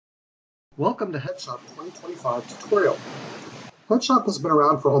Welcome to HeadShop2025 tutorial. HeadShop has been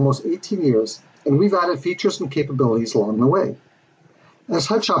around for almost 18 years, and we've added features and capabilities along the way. As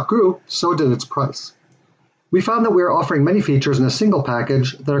HeadShop grew, so did its price. We found that we are offering many features in a single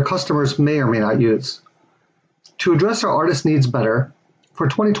package that our customers may or may not use. To address our artist needs better, for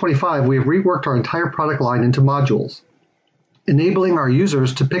 2025 we have reworked our entire product line into modules, enabling our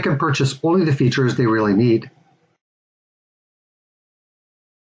users to pick and purchase only the features they really need.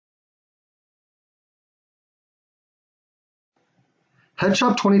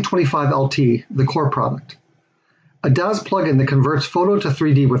 HeadShop2025 LT, the core product. A DAZ plugin that converts photo to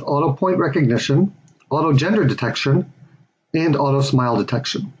 3D with auto point recognition, auto gender detection, and auto smile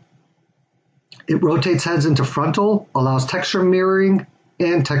detection. It rotates heads into frontal, allows texture mirroring,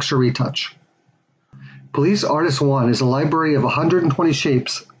 and texture retouch. PoliceArtist2 is a library of 120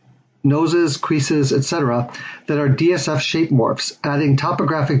 shapes, noses, creases, etc. that are DSF shape morphs, adding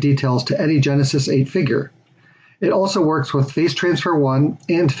topographic details to any Genesis 8 figure. It also works with Face Transfer 1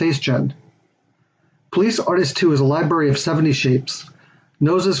 and FaceGen. PoliceArtist2 is a library of 70 shapes,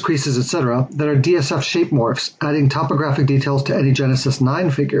 noses, creases, etc. that are DSF shape morphs, adding topographic details to any Genesis 9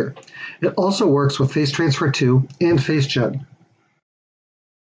 figure. It also works with Face Transfer 2 and FaceGen.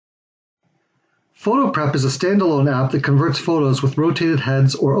 PhotoPrep is a standalone app that converts photos with rotated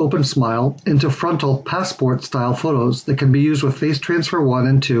heads or open smile into frontal passport-style photos that can be used with Face Transfer 1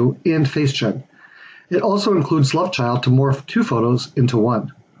 and 2 and FaceGen. It also includes Lovechild to morph two photos into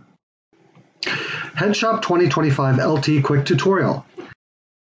one. HeadShop2025 LT Quick Tutorial.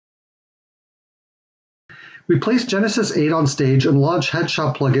 We place Genesis 8 on stage and launch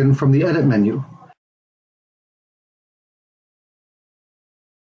HeadShop plugin from the Edit menu.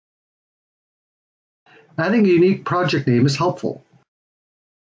 Adding a unique project name is helpful.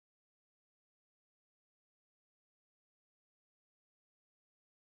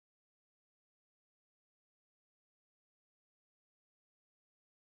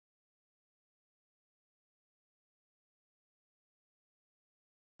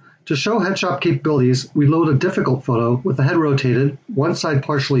 To show HeadShop capabilities, we load a difficult photo with the head rotated, one side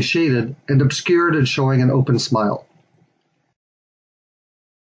partially shaded, and obscured and showing an open smile.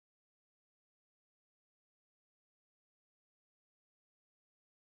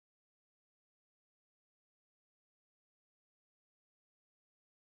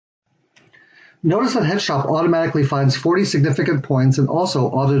 Notice that HeadShop automatically finds 40 significant points and also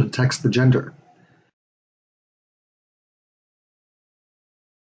auto-detects the gender.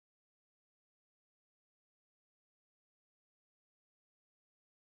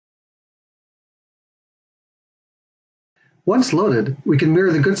 Once loaded, we can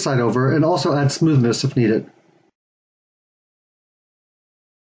mirror the good side over and also add smoothness if needed.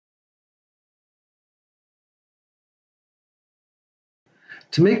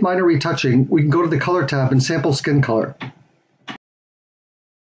 To make minor retouching, we can go to the Color tab and sample skin color.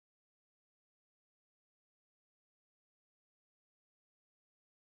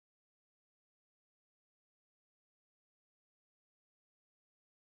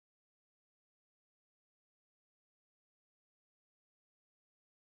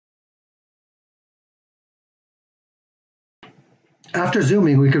 After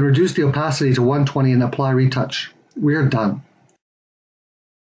zooming, we can reduce the opacity to 120 and apply retouch. We are done.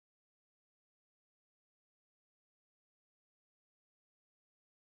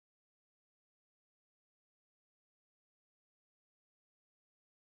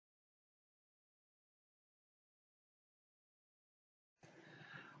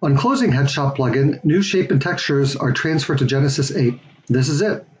 On closing HeadShop plugin, new shape and textures are transferred to Genesis 8. This is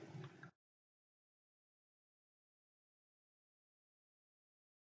it.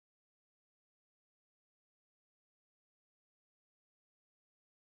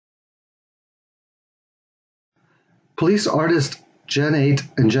 PoliceArtist Gen 8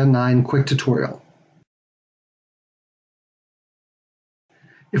 and Gen 9 quick tutorial.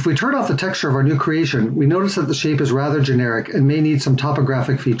 If we turn off the texture of our new creation, we notice that the shape is rather generic and may need some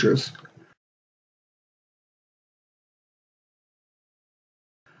topographic features.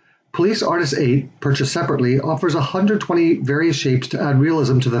 PoliceArtist 8, purchased separately, offers 120 various shapes to add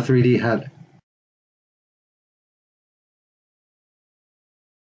realism to the 3D head.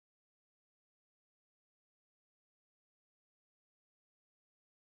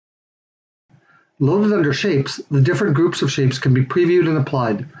 Loaded under Shapes, the different groups of shapes can be previewed and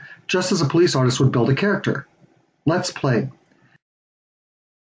applied, just as a police artist would build a character. Let's play.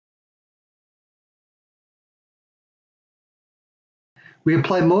 We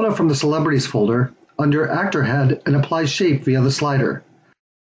apply Mona from the Celebrities folder under Actor Head and apply Shape via the slider.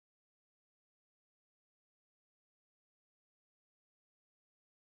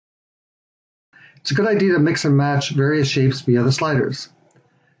 It's a good idea to mix and match various shapes via the sliders.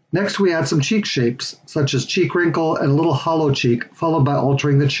 Next, we add some cheek shapes, such as cheek wrinkle and a little hollow cheek, followed by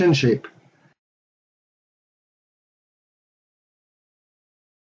altering the chin shape.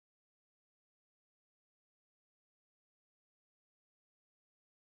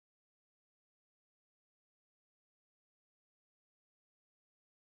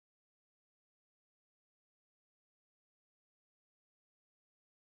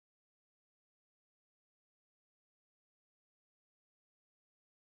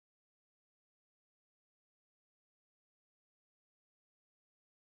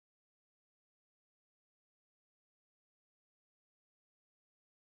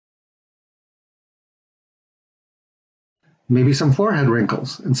 Maybe some forehead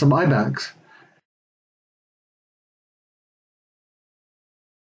wrinkles and some eye bags.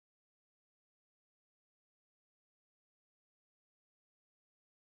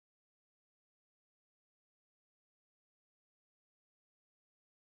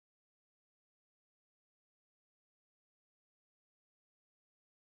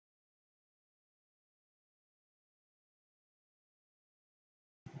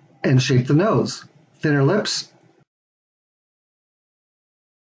 And shape the nose. Thinner lips,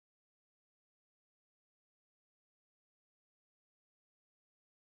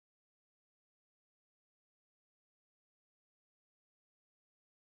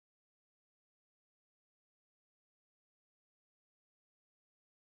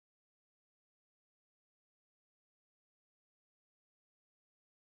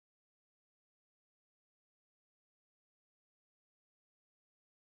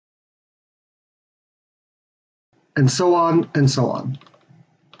 and so on and so on.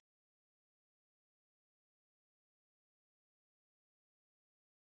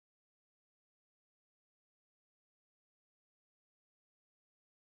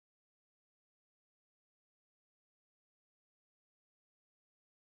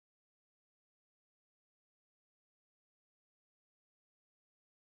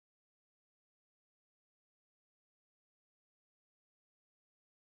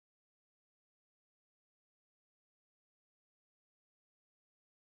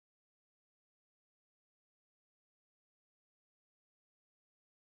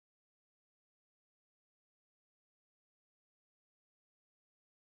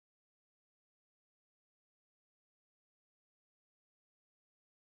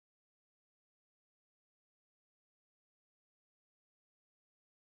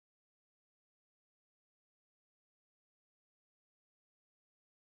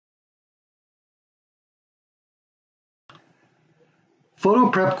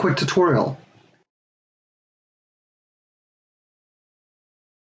 PhotoPrep quick tutorial.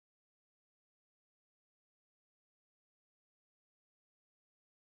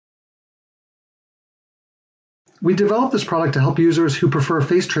 We developed this product to help users who prefer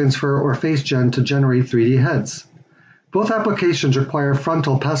face transfer or face gen to generate 3D heads. Both applications require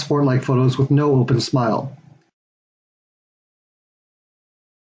frontal passport-like photos with no open smile.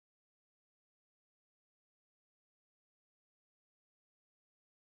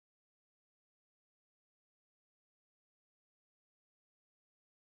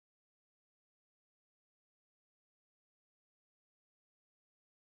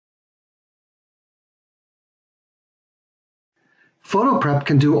 PhotoPrep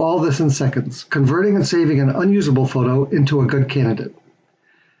can do all this in seconds, converting and saving an unusable photo into a good candidate.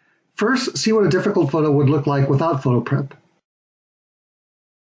 First, see what a difficult photo would look like without PhotoPrep.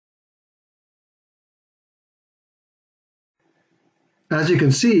 As you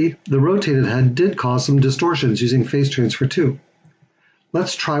can see, the rotated head did cause some distortions using Face Transfer 2.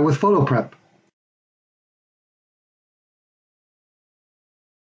 Let's try with PhotoPrep.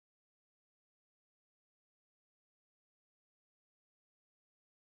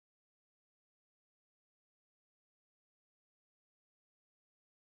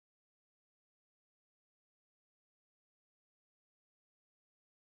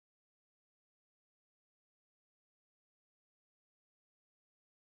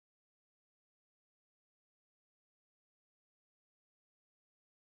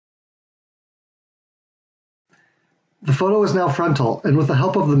 The photo is now frontal, and with the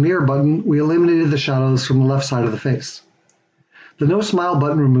help of the mirror button, we eliminated the shadows from the left side of the face. The No Smile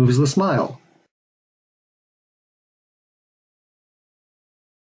button removes the smile.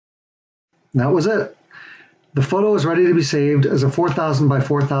 That was it. The photo is ready to be saved as a 4000 by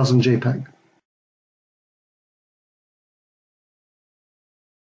 4000 JPEG.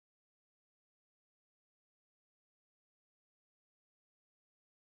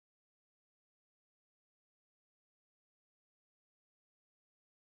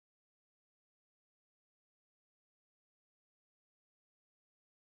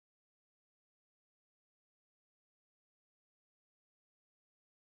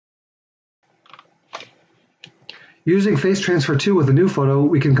 Using Face Transfer 2 with a new photo,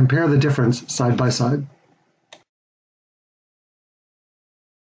 we can compare the difference side by side.